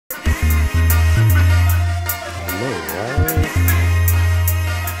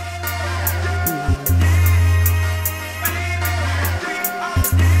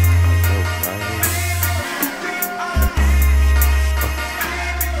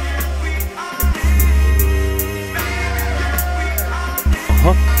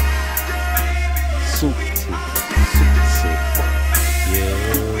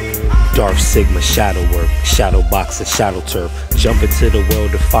Darth Sigma shadow work, shadow box and shadow turf. Jump into the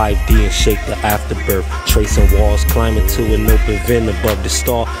world of 5D and shake the afterbirth. Tracing walls, climbing to an open vent above the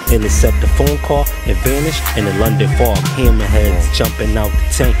star. Intercept the phone call and vanish in the London fog. Hammerheads jumping out the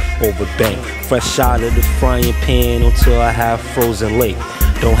tank over bank. Fresh out of the frying pan until I have frozen lake.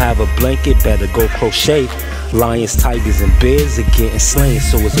 Don't have a blanket, better go crochet. Lions, tigers, and bears are getting slain,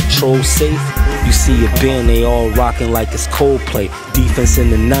 so is a troll safe? You see a band, they all rocking like it's Coldplay. Defense in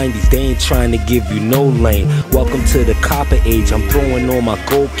the 90s, they ain't trying to give you no lane. Welcome to the copper age, I'm throwing on my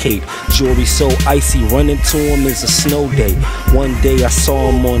gold cape. Jewelry so icy, running to him is a snow day. One day I saw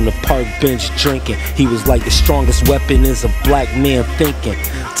him on the park bench drinking. He was like the strongest weapon is a black man thinking.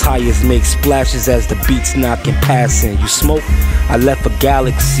 Tires make splashes as the beats knocking passing. You smoke? I left a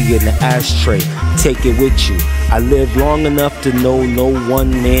galaxy in the ashtray. Take it with you. I lived long enough to know no one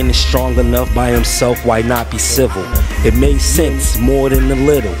man is strong enough by himself. Why not be civil? It made sense more than a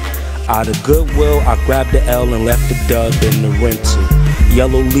little. Out of goodwill, I grabbed the L and left the dub in the rental.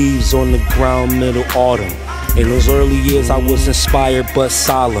 Yellow leaves on the ground, middle autumn. In those early years, I was inspired but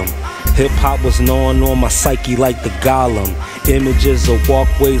solemn. Hip-hop was gnawing on my psyche like the golem. Images of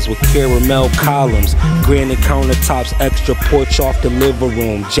walkways with caramel columns. Granite countertops, extra porch off the living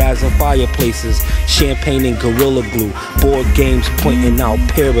room. Jazz and fireplaces, champagne and Gorilla Glue. Board games pointing out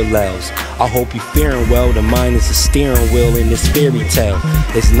parallels. I hope you're faring well, the mind is a steering wheel in this fairy tale.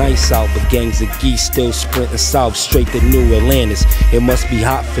 It's nice out, but gangs of geese still sprinting south, straight to New Atlantis. It must be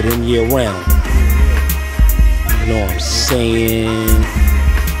hot for them year round. You know what I'm saying?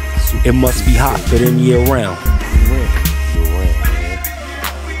 It must be hot for them year round.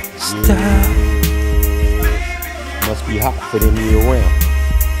 Stop. Must be hot for them year round.